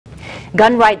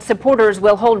Gun rights supporters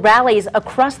will hold rallies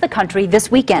across the country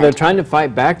this weekend. They're trying to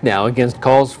fight back now against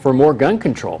calls for more gun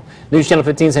control. News Channel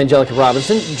 15's Angelica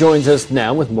Robinson joins us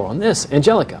now with more on this.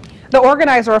 Angelica. The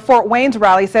organizer of Fort Wayne's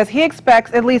rally says he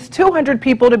expects at least 200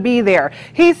 people to be there.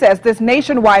 He says this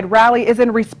nationwide rally is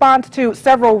in response to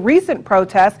several recent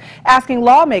protests asking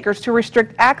lawmakers to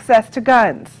restrict access to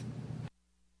guns.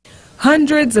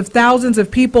 Hundreds of thousands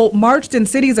of people marched in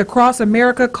cities across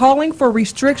America calling for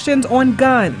restrictions on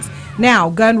guns. Now,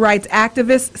 gun rights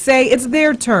activists say it's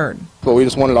their turn. But we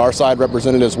just wanted our side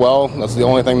represented as well. That's the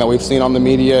only thing that we've seen on the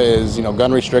media is,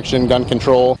 gun restriction, gun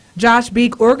control. Josh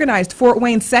Beek organized Fort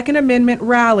Wayne's Second Amendment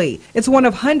rally. It's one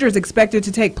of hundreds expected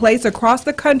to take place across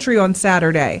the country on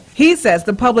Saturday. He says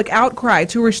the public outcry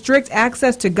to restrict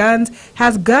access to guns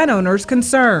has gun owners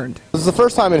concerned. This is the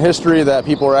first time in history that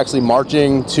people are actually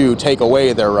marching to take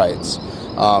away their rights.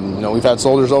 We've had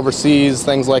soldiers overseas,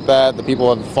 things like that. The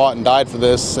people have fought and died for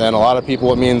this, and a lot of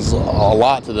people, it means a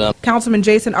lot to them. Councilman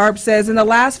Jason Arp says in the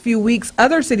last few weeks,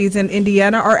 other cities in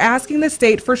Indiana are asking the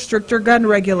state for stricter gun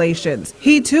regulations.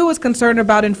 He, too, is concerned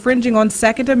about infringing on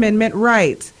Second Amendment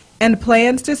rights and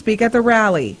plans to speak at the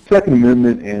rally. Second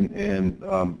Amendment and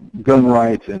gun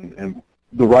rights and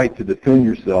the right to defend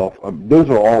yourself, those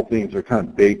are all things that are kind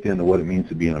of baked into what it means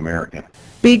to be an American.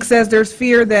 Beek says there's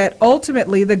fear that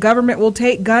ultimately the government will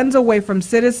take guns away from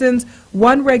citizens,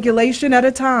 one regulation at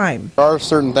a time. There are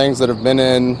certain things that have been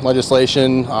in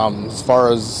legislation as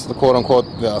far as the quote-unquote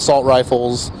assault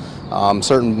rifles,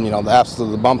 certain, the absence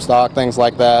of the bump stock, things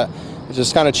like that. It's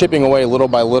just kind of chipping away little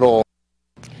by little.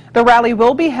 The rally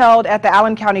will be held at the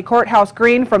Allen County Courthouse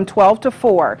Green from 12 to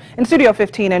 4. In Studio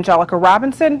 15, Angelica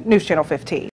Robinson, News Channel 15.